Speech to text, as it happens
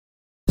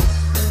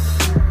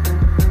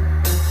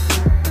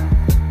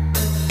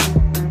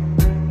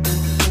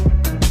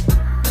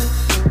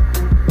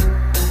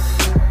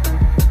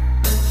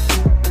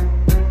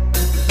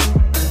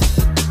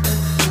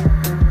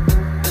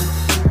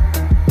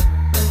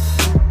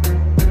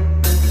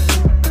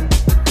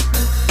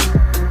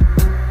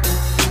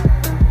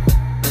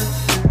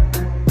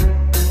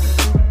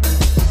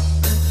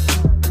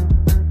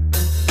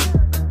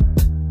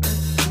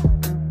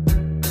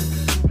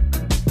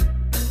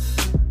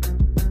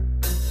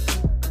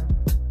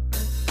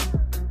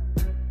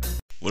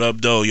What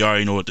up, though? You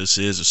already know what this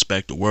is.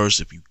 Respect the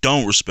worst. If you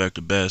don't respect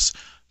the best,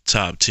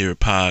 top tier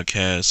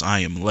podcast. I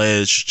am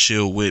Ledge.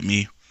 Chill with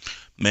me.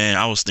 Man,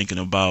 I was thinking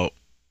about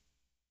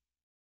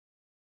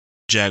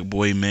Jack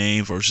Boy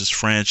Maine versus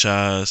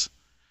Franchise.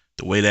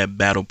 The way that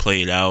battle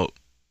played out.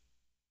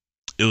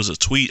 It was a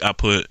tweet I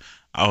put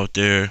out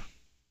there.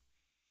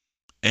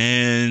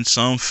 And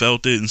some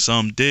felt it and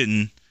some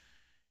didn't.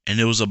 And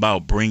it was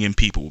about bringing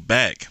people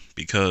back.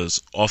 Because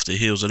off the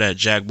heels of that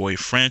Jack Boy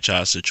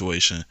Franchise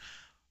situation,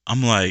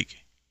 I'm like,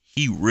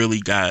 he really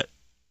got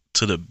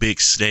to the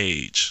big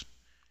stage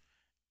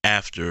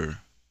after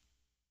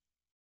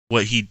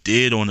what he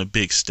did on the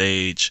big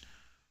stage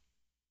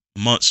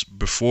months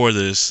before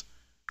this,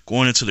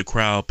 going into the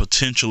crowd,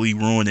 potentially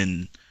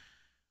ruining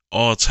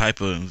all type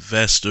of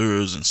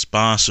investors and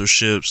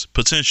sponsorships,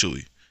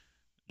 potentially.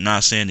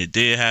 Not saying it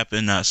did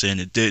happen, not saying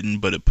it didn't,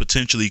 but it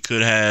potentially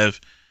could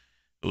have.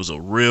 It was a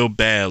real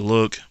bad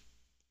look.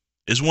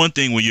 It's one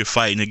thing when you're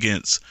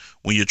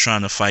when you're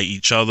trying to fight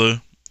each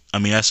other. I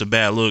mean, that's a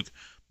bad look.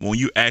 But when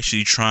you're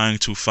actually trying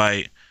to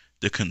fight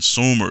the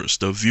consumers,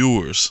 the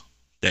viewers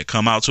that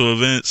come out to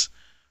events,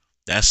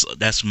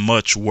 that's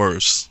much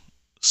worse.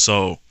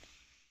 So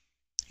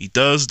he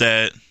does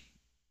that.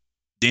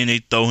 Then they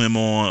throw him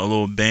on a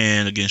little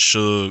ban against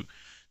Suge.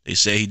 They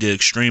say he did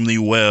extremely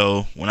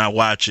well. When I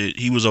watch it,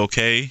 he was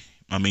okay.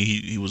 I mean,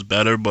 he was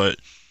better, but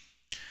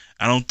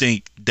I don't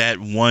think that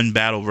one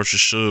battle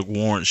versus Suge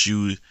warrants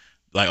you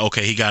like,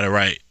 okay, he got it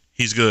right.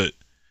 He's good.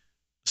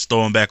 Let's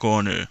throw him back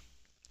on there.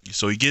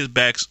 So he gets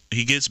back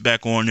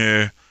on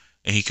there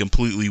and he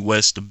completely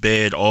wets the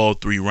bed all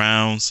 3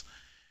 rounds.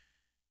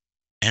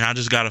 And I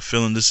just got a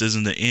feeling this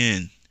isn't the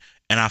end.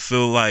 And I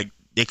feel like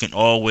they can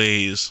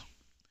always,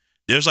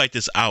 there's like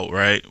this out,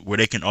 right? Where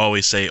they can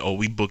always say, oh,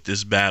 we booked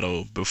this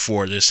battle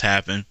before this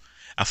happened.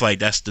 I feel like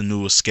that's the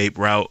new escape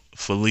route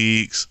for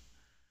leagues.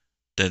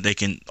 That they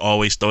can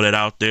always throw that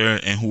out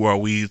there. And who are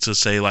we to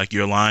say like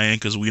you're lying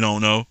because we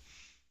don't know?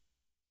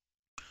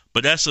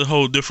 But that's a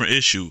whole different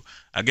issue.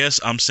 I guess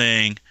I'm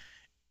saying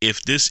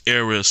if this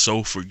era is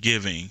so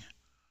forgiving,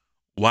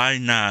 why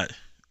not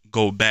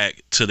go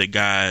back to the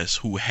guys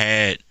who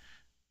had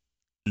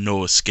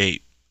no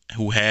escape,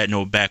 who had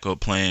no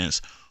backup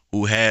plans,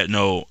 who had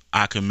no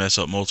I can mess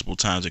up multiple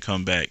times and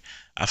come back.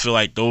 I feel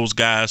like those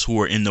guys who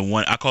are in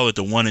I call it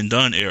the one and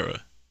done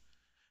era.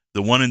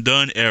 The one and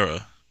done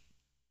era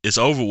is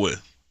over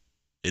with.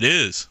 It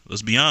is.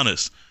 Let's be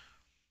honest.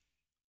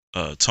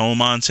 Tone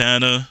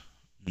Montana,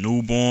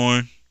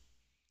 Newborn,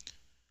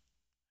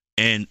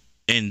 and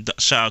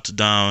shout out to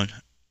Don,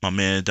 my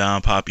man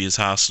Don Poppy is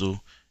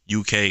hostile,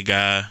 UK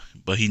guy,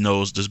 but he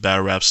knows this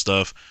battle rap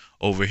stuff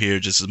over here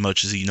just as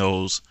much as he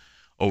knows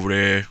over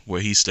there where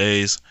he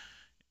stays.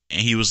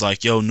 And he was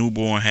like, yo,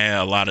 Newborn had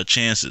a lot of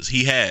chances.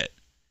 He had,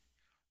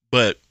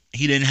 but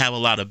he didn't have a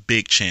lot of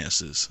big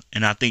chances.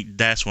 And I think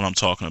that's what I'm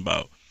talking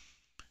about.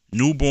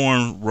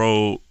 Newborn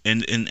rode,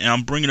 and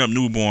I'm bringing up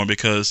Newborn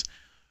because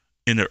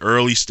in the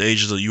early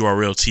stages of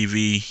URL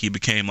TV, he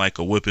became like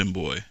a whipping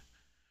boy.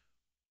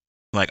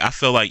 Like, I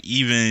felt like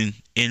even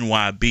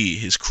NYB,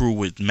 his crew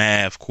with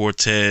Mav,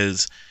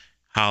 Cortez,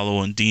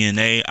 Hollow, and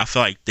DNA, I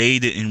feel like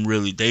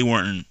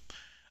I'm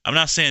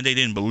not saying they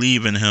didn't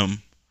believe in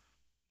him,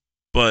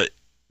 but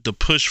the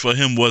push for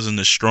him wasn't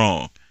as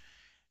strong.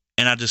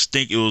 And I just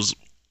think it was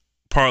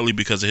partly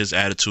because of his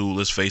attitude.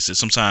 Let's face it,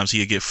 sometimes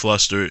he'd get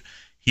flustered.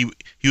 He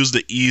was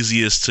the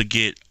easiest to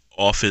get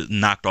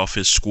knocked off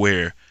his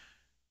square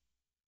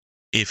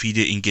if he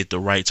didn't get the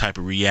right type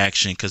of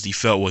reaction because he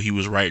felt what he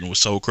was writing was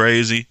so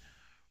crazy.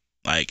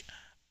 Like,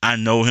 I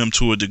know him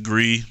to a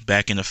degree.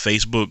 Back in the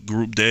Facebook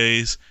group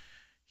days,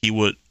 he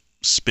would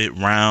spit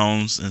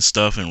rounds and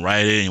stuff and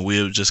write it, and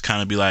we would just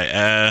kind of be like,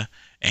 and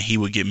he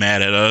would get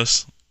mad at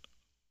us.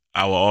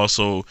 I will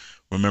also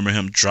remember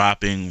him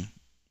dropping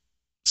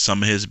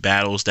some of his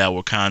battles that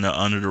were kind of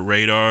under the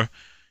radar,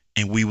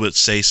 and we would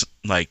say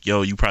like,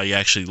 yo, you probably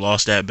actually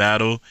lost that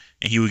battle,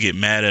 and he would get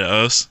mad at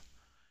us.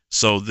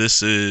 So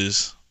this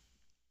is,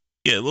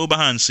 a little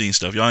behind the scenes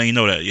stuff. Y'all ain't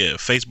know that. Yeah,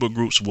 Facebook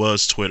groups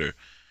was Twitter.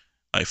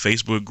 Like,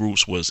 Facebook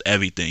groups was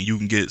everything. You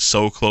can get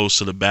so close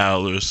to the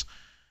battlers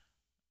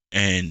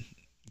and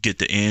get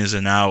the ins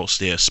and outs.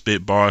 They'll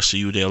spit bars to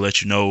you. They'll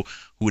let you know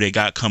who they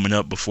got coming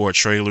up before a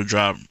trailer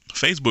drop.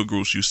 Facebook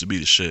groups used to be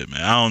the shit,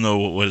 man. I don't know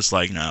what it's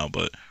like now,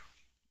 but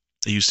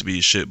it used to be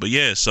the shit. But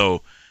yeah,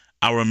 so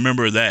I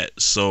remember that.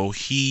 So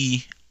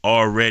he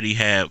already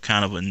had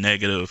kind of a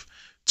negative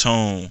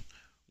tone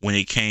when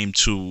it came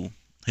to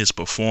his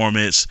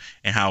performance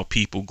and how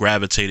people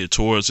gravitated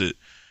towards it.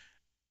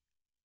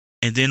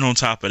 And then on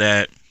top of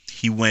that,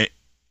 he went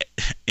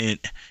and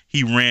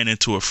he ran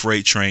into a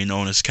freight train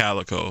known as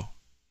Calico.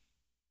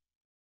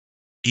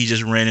 He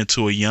just ran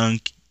into a young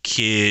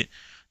kid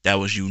that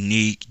was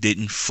unique,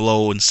 didn't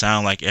flow and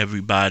sound like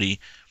everybody,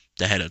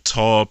 that had a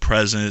tall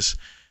presence,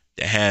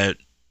 that had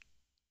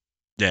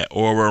that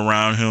aura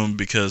around him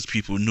because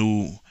people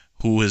knew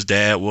who his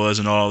dad was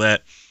and all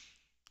that.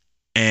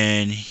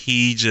 And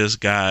he just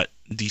got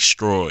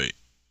destroyed.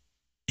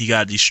 He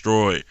got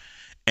destroyed.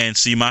 And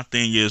see, my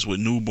thing is with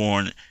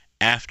Newborn,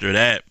 after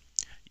that,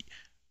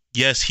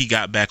 yes, he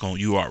got back on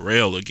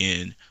URL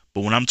again.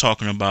 But when I'm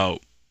talking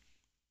about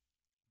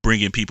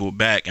bringing people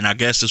back, and I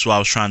guess that's what I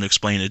was trying to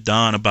explain to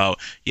Don about,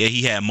 yeah,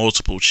 he had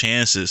multiple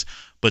chances,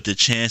 but the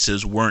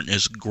chances weren't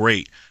as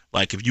great.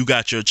 Like, if you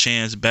got your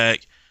chance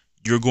back,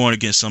 you're going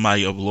against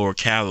somebody of lower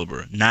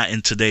caliber. Not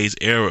in today's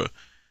era.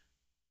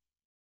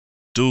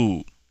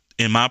 Dude,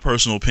 in my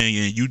personal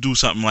opinion, you do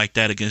something like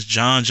that against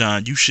John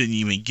John, you shouldn't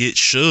even get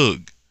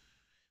Suge.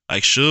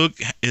 Like,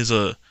 Suge is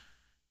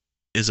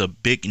a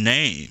big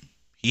name.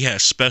 He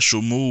has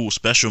special moves,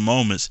 special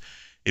moments.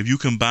 If you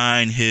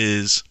combine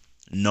his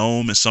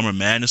Gnome and Summer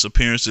Madness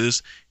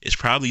appearances, it's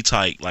probably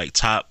tight, like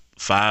top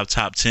 5,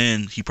 top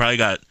 10. He's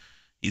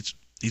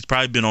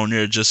probably been on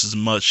there just as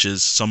much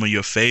as some of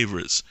your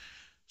favorites.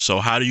 So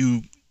how do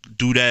you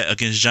do that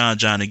against John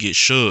John and get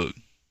Suge?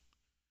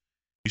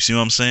 You see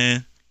what I'm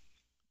saying?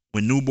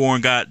 When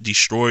Newborn got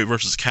destroyed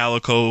versus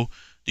Calico,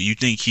 do you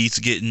think he's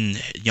getting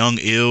Young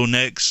Ill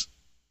next?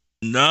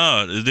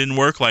 No, it didn't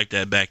work like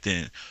that back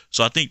then.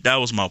 So I think that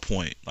was my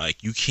point.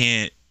 Like, you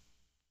didn't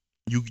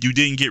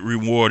get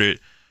rewarded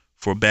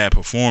for bad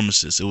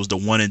performances. It was the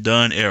one and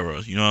done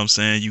era. You know what I'm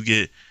saying? You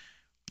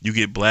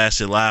get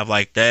blasted live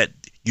like that.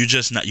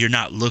 You're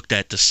not looked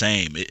at the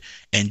same.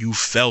 And you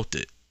felt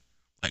it.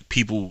 Like,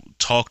 people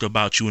talked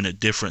about you in a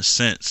different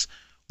sense.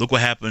 Look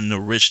what happened to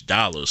Rich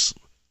Dollars.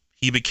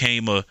 He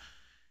became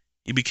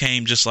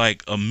just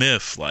like a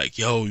myth. Like,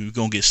 yo, you're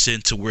gonna get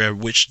sent to where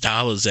Rich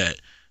Dollars at.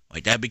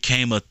 Like, that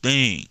became a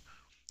thing.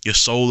 Your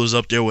soul is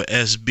up there with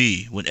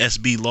SB. When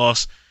SB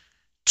lost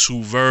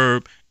to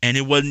Verb, and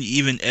it wasn't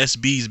even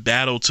SB's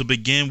battle to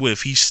begin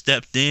with. He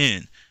stepped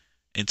in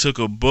and took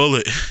a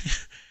bullet,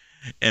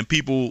 and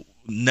people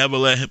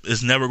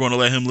is never going to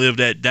let him live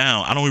that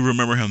down. I don't even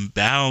remember him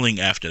battling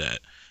after that.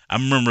 I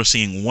remember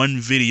seeing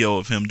one video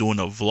of him doing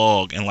a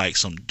vlog in like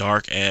some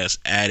dark ass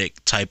attic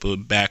type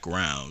of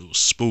background. It was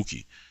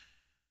spooky.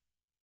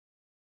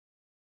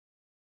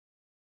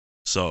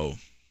 So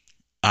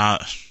I'm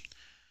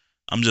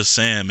just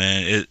saying,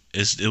 man,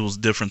 it was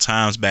different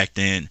times back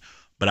then.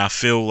 But I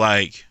feel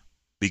like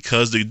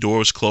because the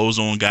doors closed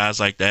on guys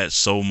like that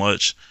so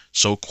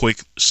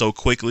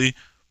quickly,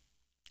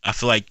 I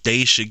feel like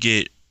they should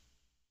get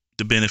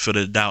the benefit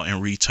of the doubt in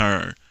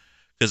return.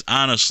 Because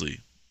honestly,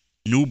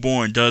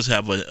 Newborn does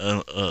have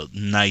a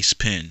nice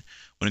pen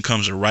when it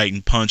comes to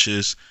writing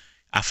punches.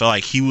 I feel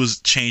like he was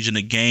changing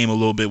the game a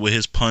little bit with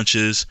his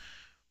punches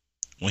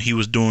when he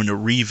was doing the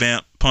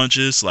revamp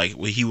punches. Like,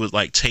 where he would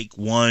like take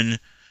one.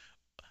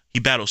 He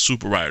battled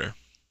Super Rider.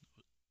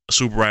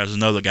 Super Rider is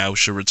another guy who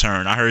should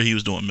return. I heard he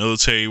was doing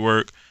military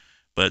work,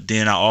 but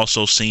then I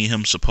also seen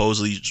him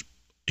supposedly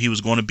he was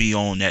going to be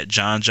on that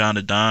John John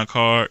the Don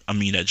card. I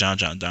mean, that John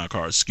John Don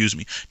card, excuse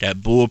me. That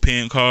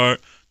bullpen card,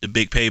 the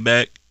big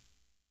payback.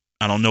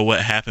 I don't know what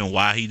happened,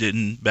 why he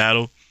didn't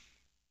battle,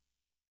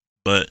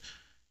 but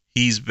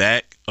he's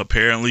back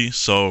apparently.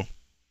 So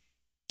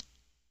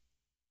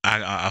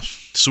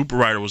Super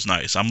Rider was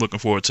nice. I'm looking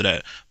forward to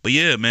that. But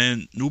yeah,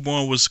 man,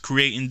 Newborn was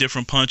creating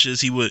different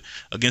punches. He would,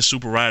 against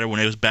Super Rider, when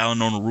they was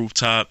battling on the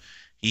rooftop,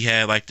 he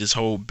had like this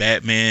whole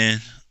Batman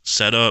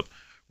setup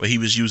where he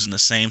was using the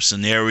same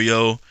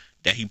scenario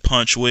that he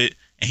punched with,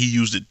 and he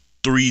used it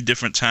 3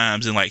 different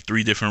times in like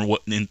 3 different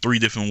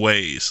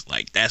ways.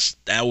 Like, that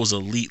was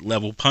elite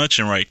level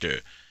punching right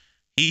there.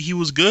 He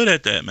was good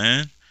at that,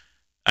 man.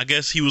 I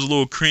guess he was a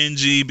little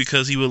cringy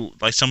because he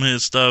would, like, some of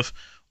his stuff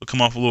would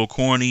come off a little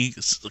corny.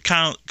 It's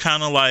kind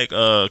of like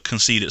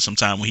Conceited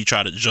sometimes when he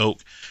tried to joke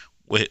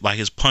with, like,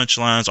 his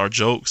punchlines are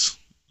jokes.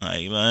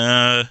 Like,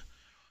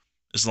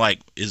 it's like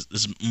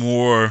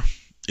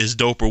it's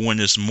doper when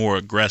it's more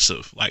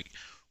aggressive. Like,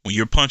 when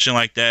you're punching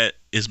like that,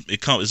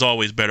 it's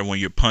always better when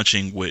you're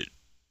punching with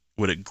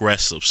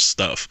aggressive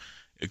stuff,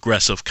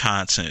 aggressive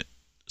content.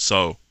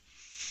 So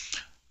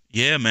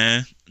yeah,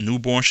 man,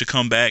 Newborn should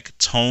come back.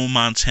 Tone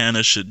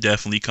Montana should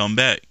definitely come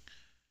back.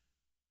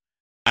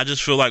 I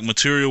just feel like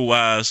material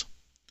wise,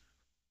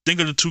 think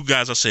of the 2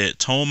 guys I said,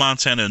 Tone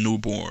Montana and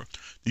Newborn.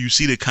 Do you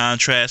see the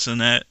contrast in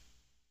that?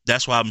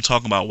 That's why I'm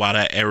talking about why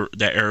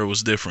that era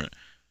was different.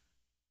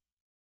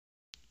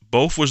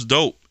 Both was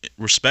dope,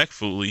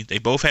 respectfully. They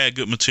both had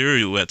good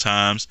material at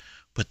times,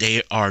 but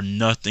they are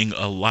nothing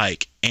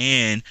alike,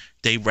 and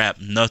they rap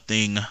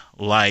nothing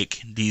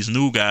like these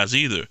new guys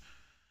either.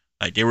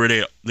 Like, they were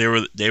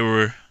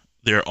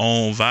their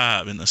own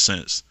vibe in a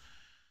sense.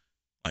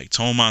 Like,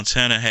 Tone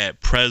Montana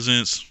had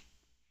presence.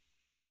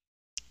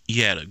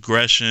 He had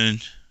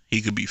aggression.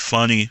 He could be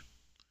funny.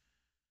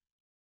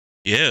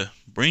 Yeah,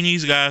 bring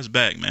these guys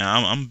back, man.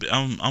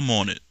 I'm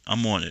on it.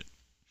 I'm on it.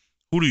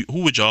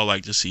 Who would y'all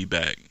like to see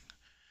back?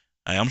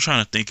 I'm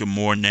trying to think of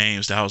more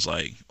names that I was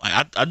like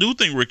I do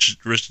think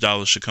Rich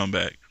Dollars should come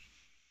back.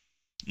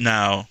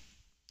 Now,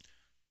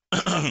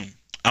 I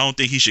don't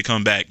think he should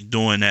come back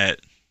doing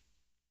that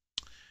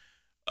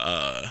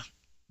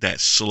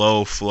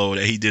slow flow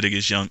that he did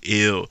against Young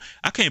Ill.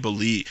 I can't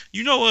believe,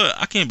 you know what?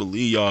 I can't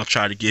believe y'all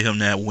tried to get him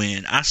that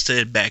win. I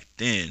said back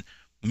then,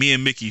 me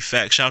and Mickey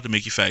Fax, shout out to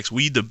Mickey Fax,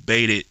 we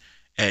debated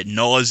ad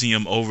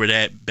nauseum over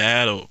that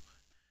battle.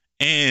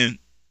 And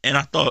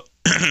I thought,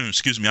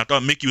 excuse me, I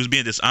thought Mickey was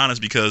being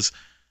dishonest because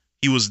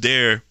he was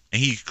there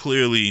and he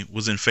clearly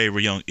was in favor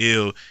of Young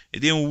Ill.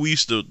 And then when we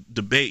used to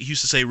debate, he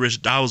used to say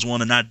Rich Dollaz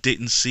won and I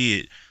didn't see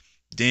it.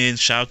 Then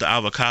shout out to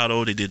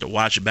Avocado, they did the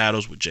watch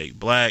battles with Jake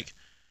Black.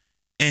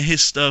 And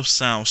his stuff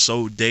sounds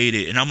so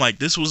dated. And I'm like,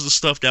 this was the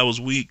stuff that was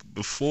weak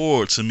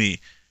before to me.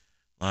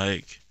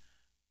 Like,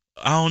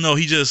 I don't know.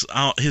 He just,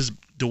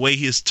 the way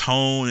his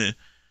tone and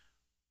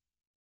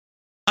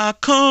I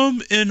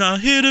come and I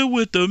hit it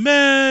with the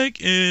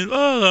Mac and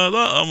la la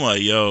la. I'm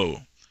like,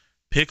 yo,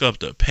 pick up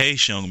the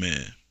pace, young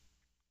man.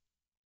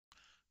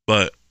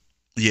 But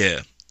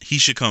yeah, he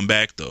should come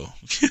back though.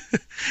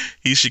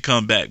 He should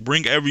come back.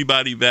 Bring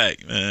everybody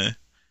back, man.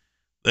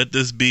 Let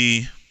this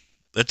be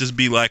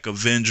like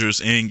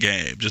Avengers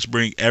Endgame. Just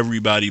bring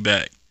everybody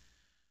back.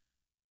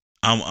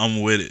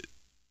 I'm with it.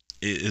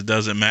 It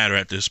doesn't matter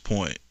at this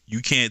point.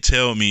 You can't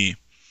tell me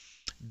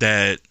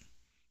that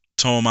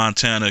Tone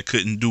Montana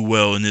couldn't do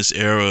well in this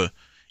era,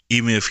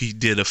 even if he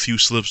did a few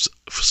slips,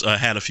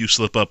 had a few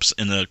slip ups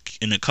in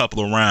a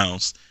couple of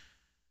rounds.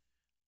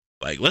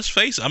 Like, let's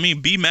face it. I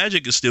mean, B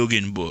Magic is still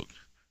getting booked.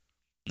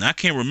 And I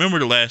can't remember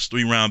the last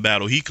 3-round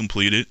battle he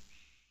completed.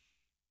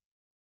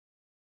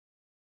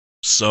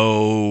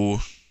 So,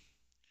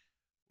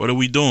 what are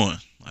we doing?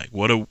 Like,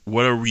 what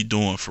are we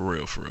doing for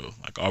real?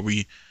 Like, are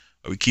we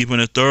keeping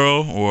it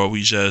thorough, or are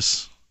we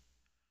just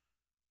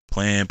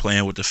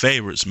playing with the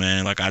favorites,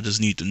 man? Like, I just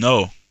need to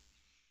know,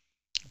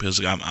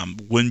 because I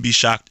wouldn't be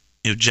shocked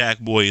if Jack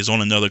Boy is on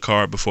another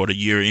card before the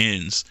year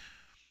ends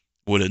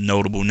with a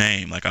notable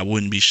name. Like, I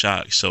wouldn't be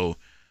shocked. So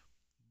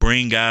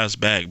bring guys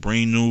back,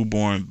 bring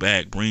Newborn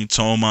back, bring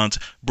Tone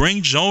Montana,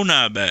 bring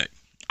Jonah back.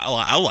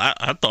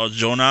 I thought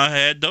Jonah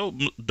had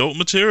dope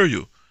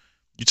material.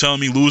 You telling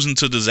me losing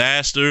to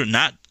Disaster,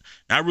 not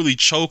really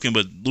choking,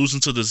 but losing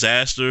to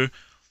Disaster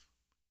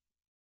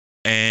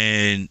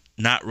and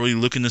not really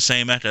looking the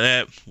same after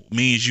that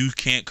means you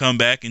can't come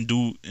back and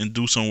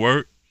do some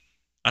work?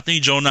 I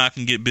think Jonah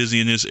can get busy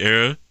in this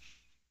era.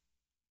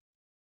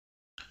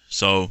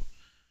 So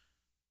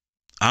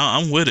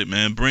I'm with it,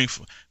 man.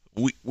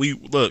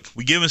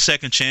 We giving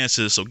second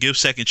chances, so give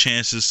second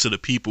chances to the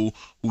people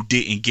who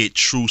didn't get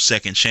true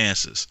second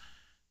chances.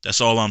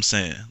 That's all I'm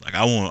saying. Like,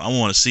 I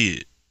want to see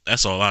it.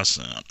 That's all I'm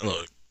saying.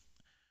 Look,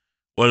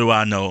 what do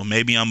I know?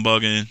 Maybe I'm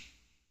bugging,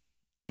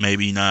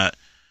 maybe not.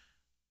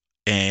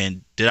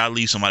 And did I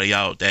leave somebody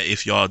out that,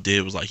 if y'all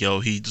did, was like, yo,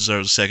 he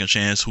deserves a second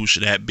chance? Who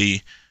should that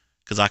be?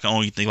 Because I can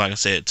only think, like I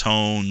said,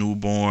 Tone,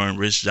 Newborn,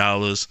 Rich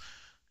Dollaz,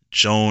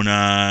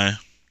 Jonah.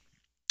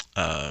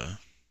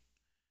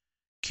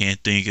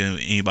 Can't think of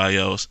anybody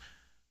else.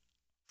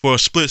 For a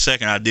split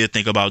second, I did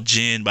think about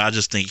Jin, but I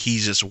just think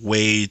he's just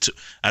way too.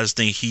 I just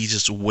think he's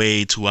just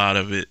way too out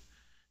of it.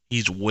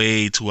 He's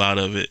way too out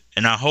of it.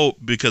 And I hope,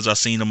 because I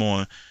seen him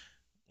on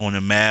the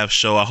Mav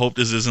show, I hope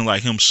this isn't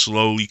like him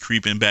slowly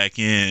creeping back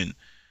in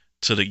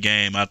to the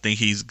game. I think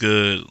he's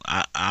good.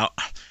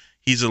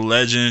 He's a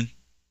legend.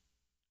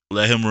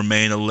 Let him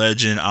remain a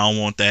legend. I don't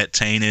want that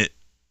tainted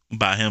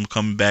by him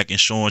coming back and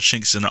showing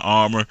chinks in the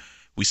armor.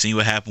 We seen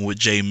what happened with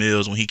Jay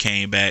Mills when he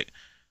came back.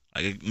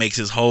 Like, it makes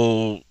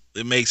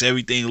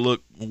everything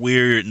look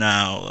weird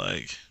now.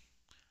 Like,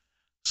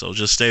 so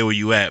just stay where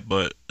you at.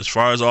 But as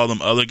far as all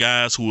them other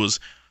guys who was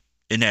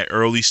in that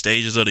early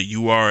stages of the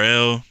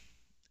URL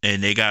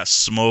and they got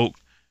smoked,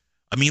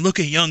 I mean, look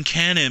at Young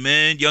Cannon,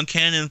 man. Young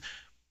Cannon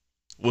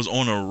was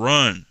on a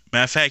run.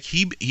 Matter of fact,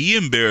 he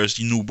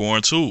embarrassed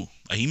Newborn too.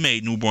 Like, he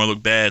made Newborn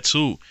look bad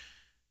too.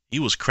 He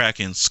was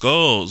cracking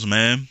skulls,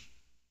 man.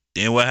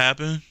 Then what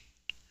happened?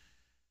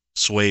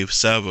 Swave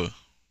Sever.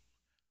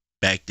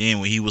 Back then,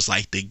 when he was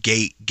like the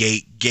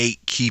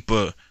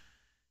gatekeeper,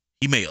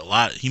 he made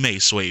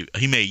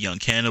Young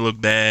Cannon look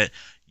bad.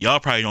 Y'all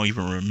probably don't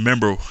even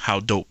remember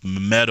how dope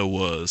Meta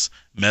was.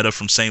 Meta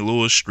from St.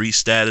 Louis, Street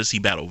Status. He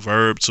battled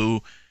Verb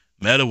too.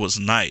 Meta was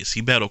nice.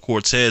 He battled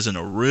Cortez in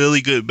a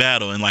really good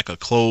battle in like a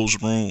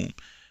closed room.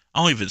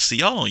 I don't even see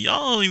y'all.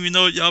 Y'all don't even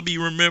know y'all be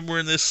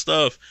remembering this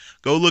stuff.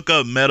 Go look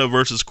up Meta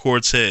versus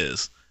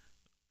Cortez.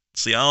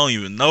 See, I don't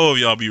even know if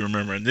y'all be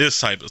remembering this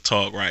type of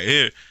talk right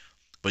here.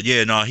 But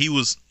yeah, no, he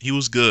was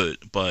good.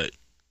 But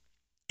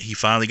he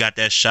finally got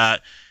that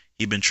shot.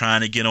 He been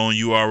trying to get on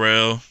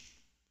URL.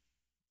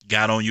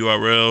 Got on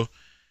URL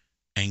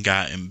and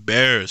got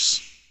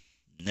embarrassed.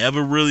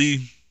 Never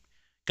really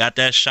got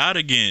that shot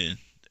again.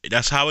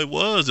 That's how it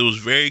was. It was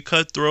very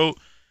cutthroat.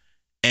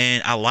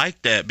 And I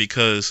like that,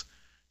 because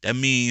that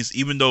means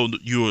even though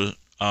you were,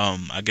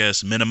 I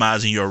guess,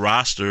 minimizing your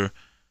roster,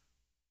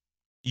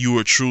 you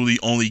were truly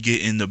only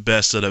getting the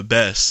best of the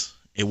best.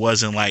 It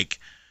wasn't like,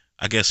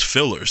 I guess,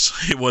 fillers.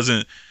 It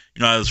wasn't,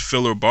 as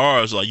filler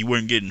bars, like, you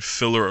weren't getting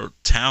filler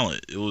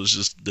talent. It was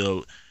just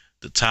the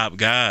top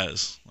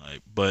guys.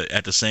 Like, but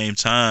at the same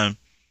time,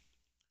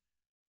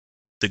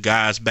 the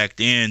guys back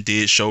then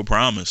did show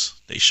promise.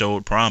 They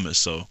showed promise.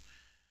 So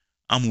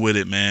I'm with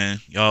it, man.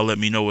 Y'all let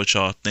me know what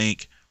y'all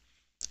think.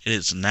 It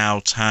is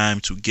now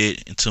time to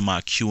get into my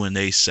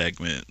Q&A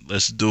segment.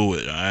 Let's do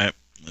it, all right?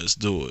 Let's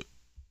do it.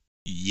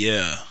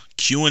 Yeah,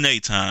 Q&A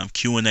time.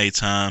 Q&A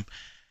time.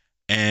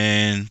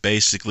 And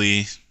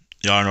basically,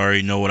 y'all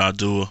already know what I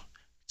do.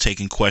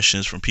 Taking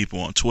questions from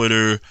people on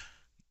Twitter,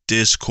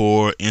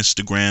 Discord,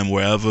 Instagram,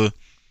 wherever.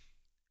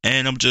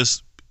 And I'm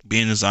just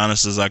being as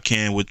honest as I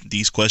can with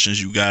these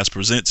questions you guys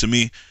present to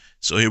me.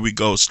 So here we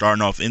go.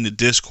 Starting off in the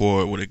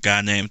Discord with a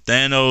guy named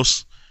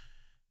Thanos.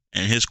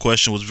 And his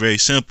question was very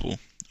simple.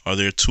 Are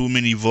there too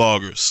many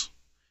vloggers?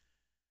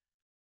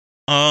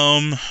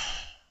 Are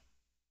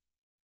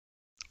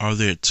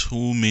there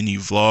too many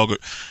vloggers?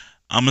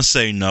 I'm gonna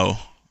say no.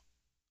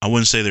 I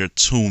wouldn't say there are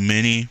too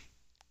many.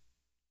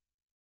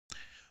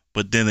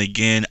 But then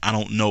again, I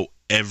don't know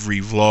every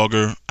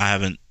vlogger.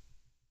 And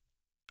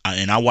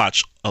I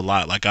watch a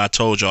lot. Like I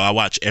told y'all, I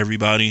watch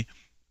everybody.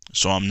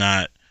 So I'm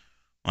not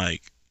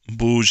like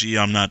bougie.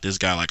 I'm not this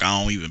guy like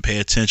I don't even pay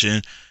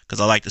attention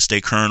because I like to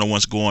stay current on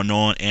what's going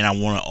on, and I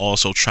want to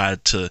also try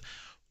to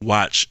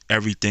watch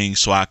everything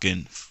so I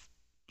can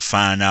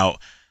find out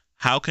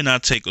how can I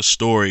take a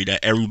story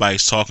that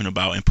everybody's talking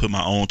about and put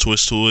my own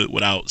twist to it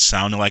without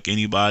sounding like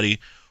anybody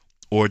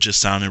or just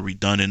sounding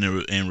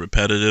redundant and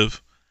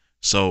repetitive.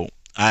 So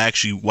I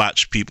actually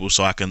watch people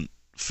so I can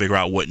figure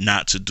out what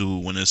not to do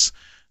when it's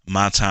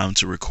my time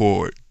to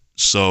record.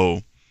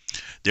 So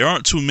there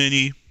aren't too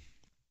many,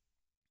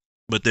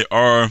 but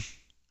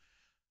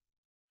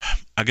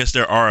I guess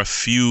there are a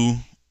few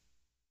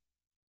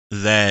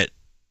that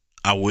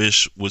I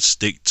wish would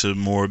stick to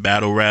more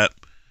battle rap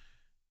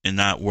and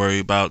not worry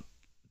about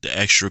the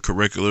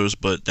extracurriculars,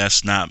 but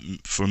that's not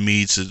for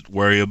me to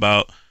worry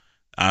about.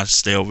 I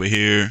stay over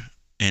here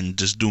and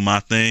just do my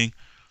thing.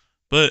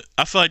 But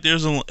I feel like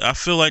there's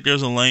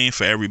a lane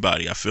for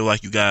everybody. I feel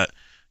like you got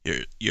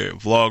your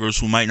vloggers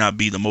who might not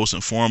be the most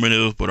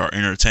informative but are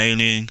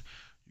entertaining.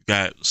 You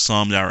got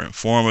some that are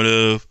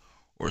informative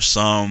or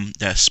some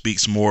that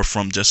speaks more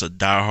from just a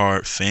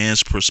diehard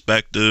fan's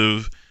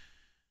perspective.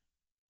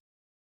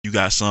 You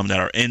got some that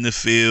are in the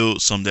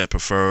field, some that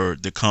prefer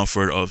the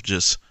comfort of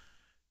just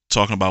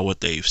talking about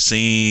what they've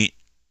seen.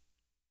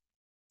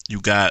 You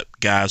got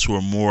guys who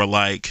are more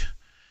like,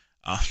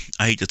 I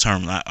hate the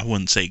term, I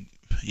wouldn't say,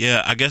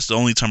 yeah, I guess the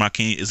only term I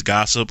can is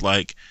gossip,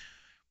 like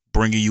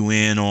bringing you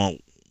in on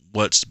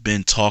what's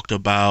been talked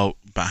about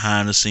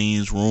behind the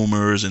scenes,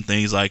 rumors and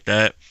things like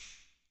that.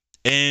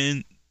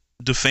 And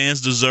the fans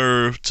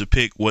deserve to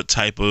pick what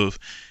type of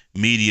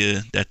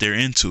media that they're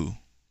into.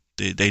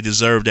 They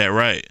deserve that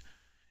right.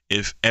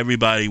 If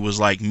everybody was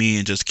like me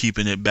and just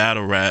keeping it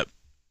battle rap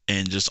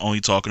and just only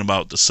talking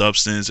about the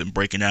substance and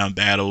breaking down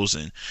battles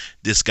and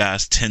this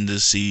guy's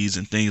tendencies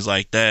and things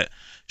like that,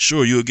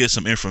 sure, you'll get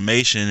some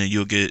information and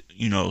you'll get,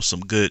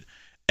 some good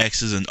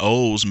X's and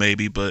O's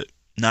maybe, but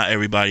not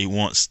everybody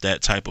wants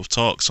that type of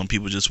talk. Some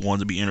people just want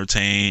to be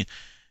entertained,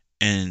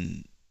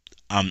 and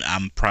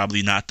I'm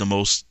probably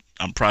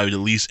the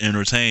least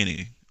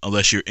entertaining,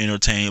 unless you're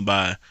entertained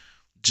by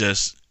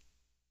just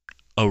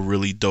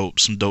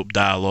some dope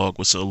dialogue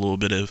with a little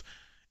bit of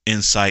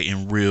insight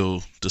and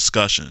real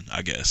discussion,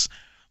 I guess.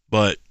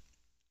 But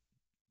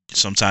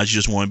sometimes you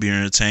just want to be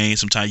entertained.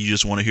 Sometimes you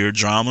just want to hear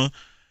drama.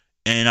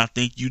 And I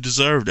think you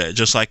deserve that.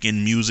 Just like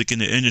in music in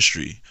the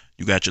industry,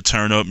 you got your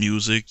turn up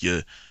music,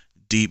 your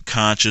deep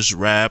conscious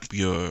rap,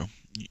 you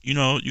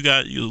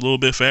got a little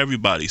bit for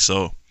everybody.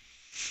 So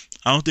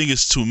I don't think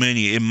it's too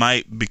many. It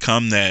might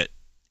become that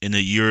in a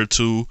year or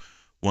two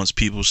once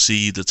people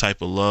see the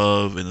type of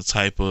love and the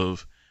type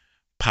of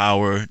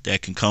power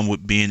that can come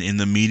with being in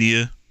the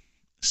media.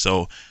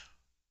 So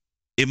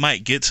it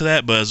might get to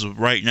that, but as of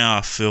right now,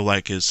 I feel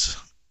like it's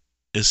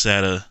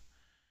at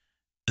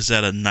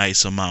a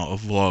nice amount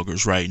of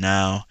vloggers right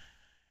now.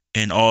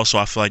 And also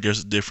I feel like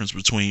there's a difference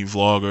between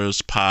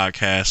vloggers,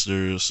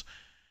 podcasters,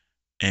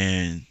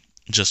 and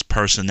just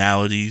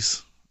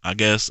personalities. I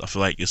guess I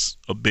feel like it's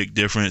a big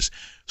difference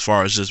as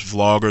far as just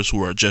vloggers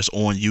who are just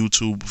on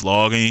YouTube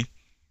vlogging.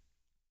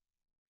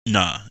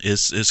 Nah,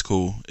 it's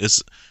cool.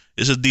 It's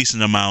a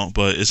decent amount,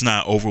 but it's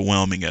not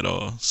overwhelming at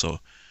all. So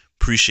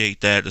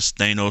appreciate that. It's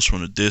Thanos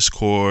from the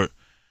Discord.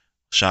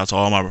 Shout out to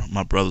all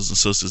my brothers and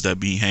sisters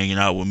that be hanging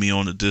out with me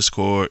on the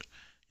Discord.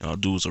 Y'all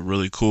dudes are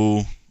really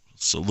cool.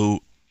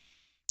 Salute.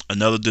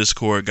 Another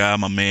Discord guy,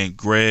 my man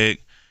Greg.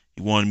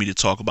 He wanted me to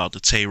talk about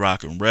the Tay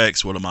Rock and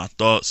Rex. What are my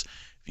thoughts?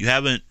 If you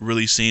haven't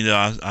really seen it,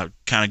 I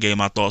kind of gave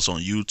my thoughts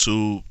on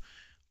YouTube,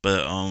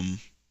 but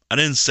I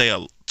didn't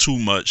say too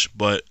much.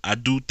 But I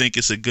do think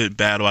it's a good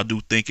battle. I do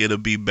think it'll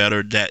be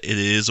better that it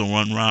is a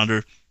one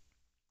rounder.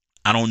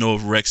 I don't know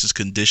if Rex is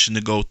conditioned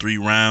to go 3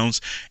 rounds,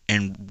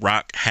 and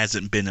Rock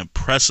hasn't been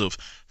impressive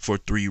for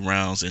 3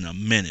 rounds in a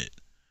minute.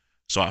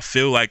 So I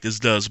feel like this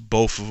does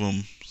both of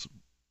them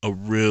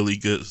some really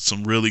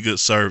good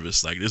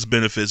service. Like this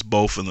benefits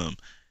both of them,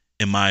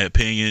 in my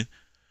opinion.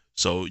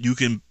 So you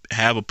can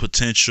have a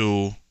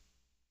potential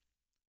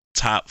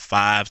top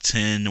 5,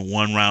 10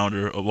 one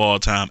rounder of all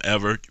time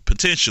ever.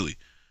 Potentially.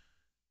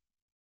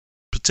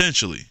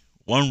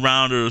 One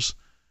rounders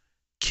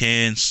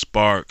can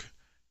spark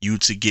you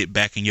to get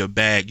back in your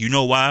bag. You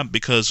know why?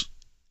 Because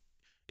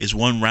it's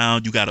one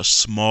round, you got a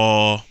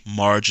small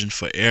margin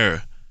for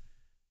error.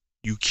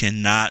 You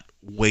cannot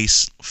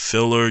waste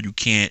filler. You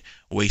can't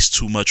waste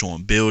too much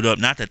on build up.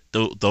 Not that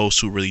those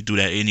two really do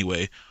that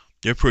anyway.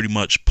 They're pretty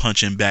much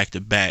punching back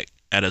to back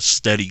at a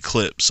steady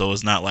clip. So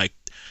it's not like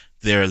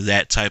they're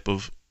that type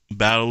of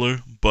battler.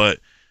 But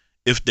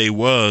if they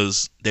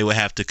was, they would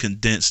have to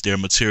condense their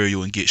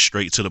material and get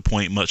straight to the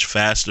point much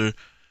faster.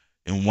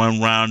 In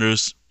one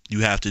rounders,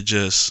 you have to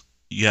just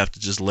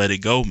let it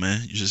go,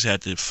 man. You just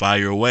have to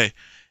fire away.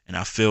 And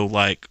I feel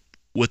like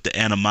with the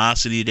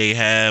animosity they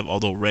have,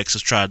 although Rex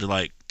has tried to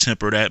like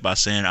temper that by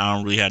saying I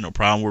don't really have no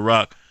problem with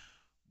Rock,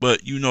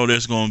 but you know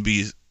there's gonna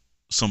be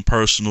some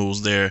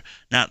personals there,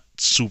 not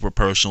super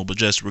personal, but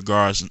just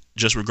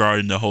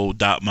regarding the whole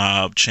Dot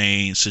Mob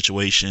chain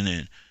situation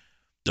and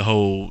the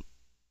whole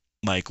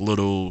like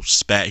little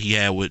spat he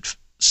had with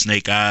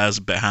Snake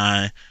Eyes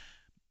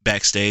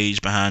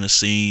backstage behind the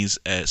scenes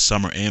at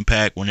Summer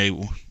Impact when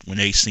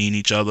they seen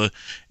each other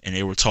and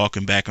they were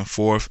talking back and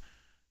forth.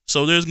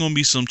 So there's gonna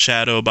be some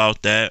chatter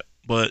about that,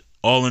 but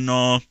all in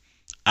all,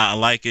 I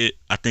like it.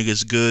 I think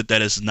it's good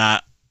that it's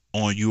not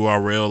on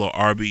URL or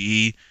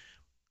RBE.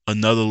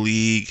 Another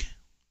league,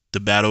 the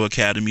Battle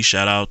Academy,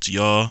 shout out to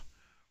y'all.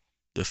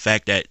 The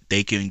fact that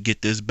they can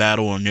get this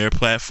battle on their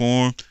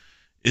platform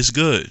is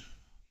good.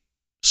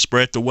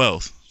 Spread the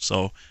wealth.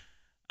 So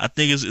I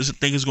think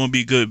it's gonna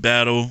be a good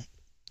battle.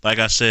 Like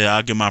I said,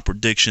 I'll give my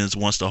predictions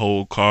once the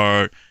whole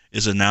card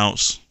is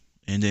announced,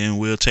 and then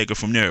we'll take it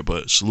from there.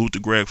 But salute to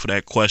Greg for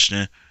that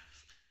question.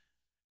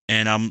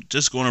 And I'm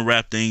just going to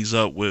wrap things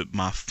up with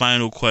my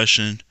final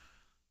question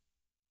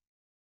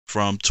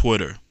from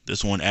Twitter.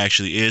 This one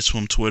actually is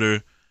from Twitter,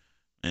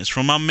 and it's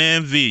from my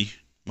man V.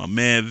 My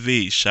man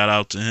V. Shout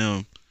out to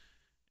him.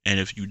 And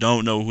if you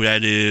don't know who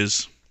that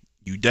is,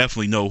 you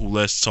definitely know who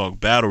Let's Talk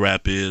Battle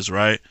Rap is,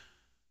 right?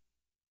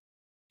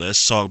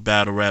 Let's Talk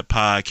Battle Rap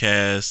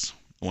podcast.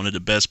 One of the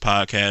best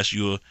podcasts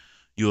you'll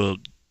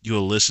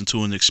listen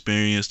to and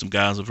experience. Them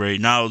guys are very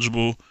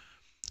knowledgeable.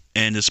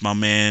 And it's my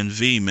man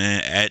V,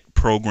 man, at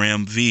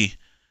Program V.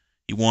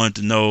 He wanted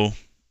to know,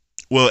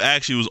 well,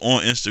 actually it was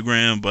on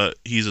Instagram, but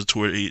he's a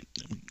Twitter.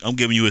 I'm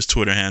giving you his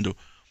Twitter handle.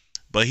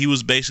 But he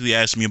was basically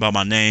asking me about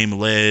my name,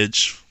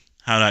 Ledge,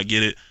 how did I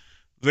get it?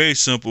 Very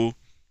simple.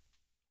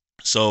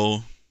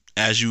 So,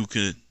 as you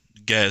could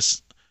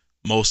guess,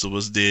 most of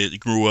us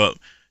grew up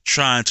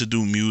trying to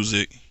do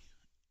music.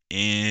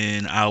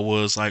 And I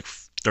was like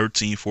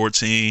 13,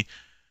 14.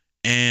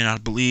 And I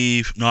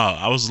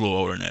was a little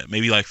older than that,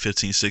 maybe like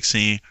 15,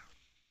 16.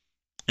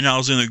 And I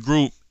was in a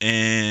group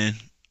and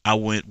I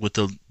went with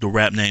the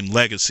rap name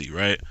Legacy,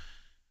 right?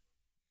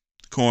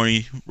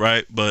 Corny,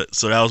 right? But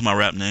so that was my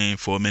rap name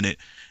for a minute.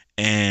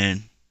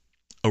 And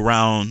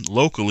around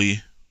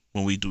locally,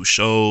 when we do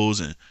shows,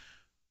 and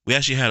we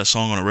actually had a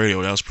song on the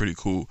radio that was pretty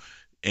cool.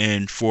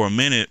 And for a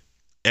minute,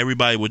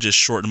 everybody would just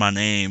shorten my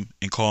name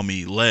and call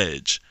me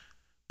Ledge.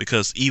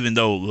 Because even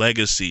though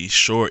Legacy,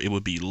 short, it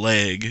would be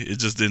leg. It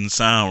just didn't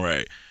sound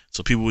right.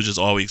 So people would just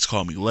always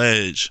call me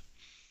Ledge.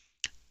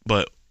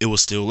 But it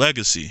was still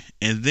Legacy.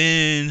 And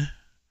then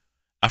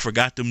I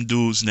forgot them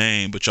dudes'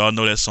 name. But y'all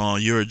know that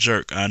song, You're a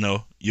Jerk. I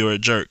know, You're a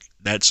Jerk.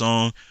 That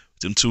song,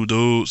 them two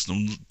dudes,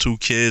 them two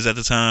kids at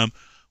the time.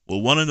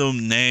 Well, one of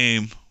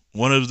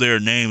their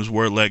names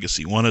were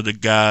Legacy. One of the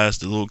guys,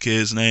 the little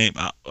kid's name,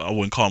 I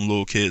wouldn't call them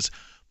little kids.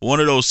 But one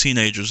of those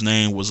teenagers'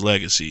 name was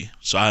Legacy.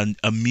 So I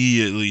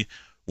immediately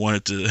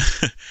wanted to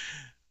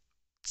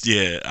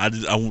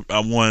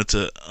I wanted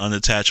to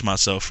unattach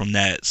myself from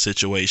that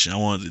situation. I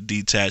wanted to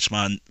detach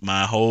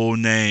my whole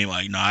name.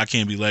 Like, no, I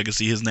can't be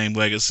Legacy. His name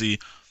Legacy.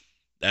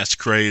 That's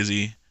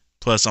crazy.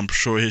 Plus, I'm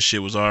sure his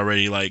shit was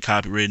already like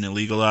copywritten and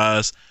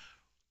legalized.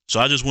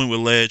 So I just went with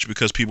Ledge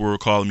because people were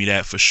calling me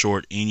that for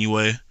short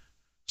anyway.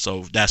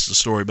 So that's the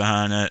story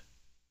behind that.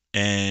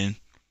 And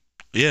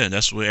yeah,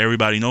 that's what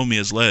everybody know me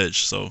as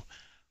Ledge. So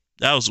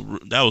that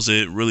was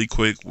it. Really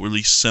quick,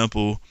 really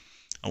simple.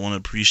 I want to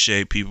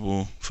appreciate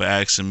people for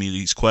asking me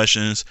these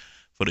questions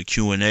for the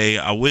Q&A.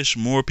 I wish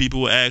more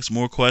people would ask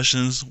more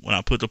questions. When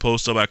I put the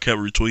post up, I kept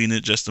retweeting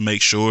it just to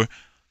make sure.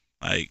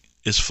 Like,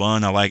 it's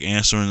fun. I like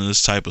answering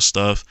this type of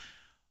stuff.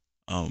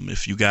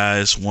 If you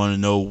guys want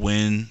to know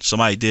when,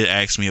 somebody did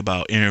ask me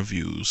about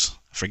interviews.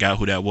 I forgot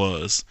who that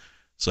was.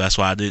 So that's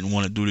why I didn't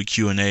want to do the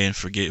Q&A and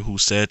forget who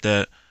said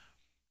that.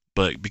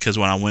 But because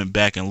when I went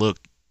back and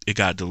looked, it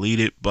got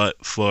deleted.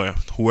 But for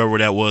whoever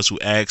that was who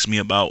asked me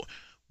about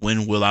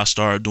when will I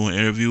start doing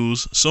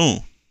interviews,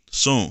 soon.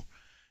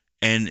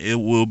 And it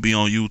will be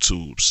on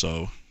YouTube.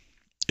 So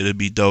it'll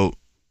be dope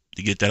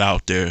to get that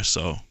out there.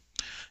 So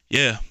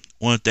yeah,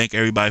 I want to thank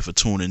everybody for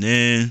tuning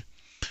in.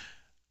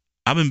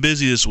 I've been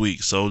busy this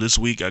week. So this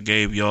week I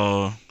gave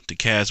y'all the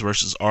Cats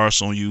versus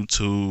Arse on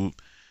YouTube.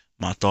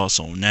 My thoughts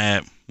on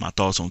that. My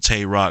thoughts on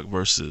Tay Rock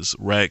versus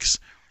Rex.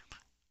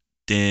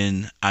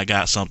 Then I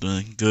got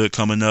something good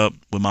coming up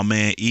with my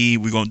man E.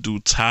 We're gonna do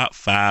top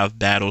 5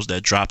 battles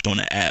that dropped on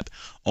the app.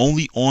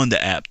 Only on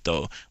the app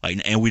though. Like,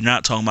 and we're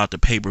not talking about the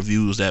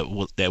pay-per-views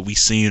that we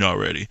seen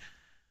already.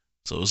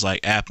 So it's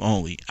like app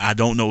only. I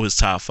don't know his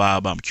top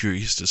 5, but I'm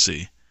curious to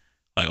see.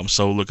 Like, I'm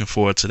so looking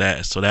forward to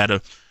that. So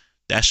that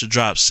should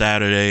drop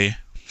Saturday.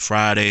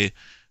 Friday,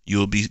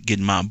 you'll be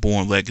getting my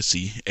Born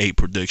Legacy 8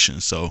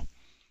 predictions. So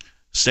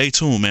stay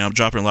tuned, man. I'm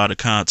dropping a lot of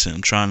content.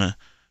 I'm trying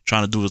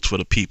to do this for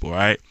the people, all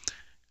right?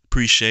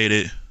 Appreciate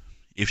it.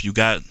 If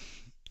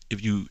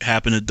you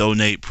happen to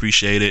donate,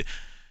 appreciate it.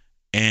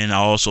 And I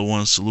also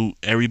want to salute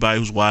everybody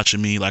who's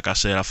watching me. Like I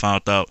said, I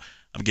found out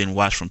I'm getting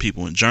watched from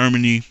people in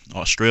Germany,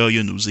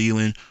 Australia, New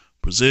Zealand,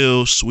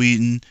 Brazil,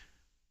 Sweden,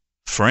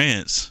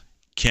 France,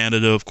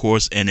 Canada, of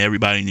course, and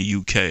everybody in the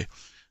UK.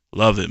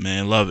 Love it,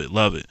 man. Love it.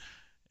 Love it.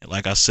 And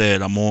like I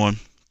said, I'm on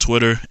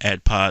Twitter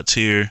at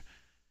Podtier.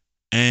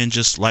 And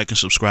just like and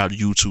subscribe to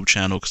the YouTube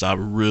channel, because I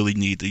really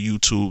need the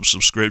YouTube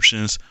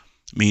subscriptions.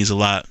 It means a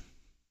lot.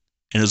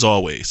 And as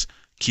always,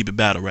 keep it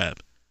battle rap.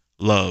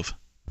 Love.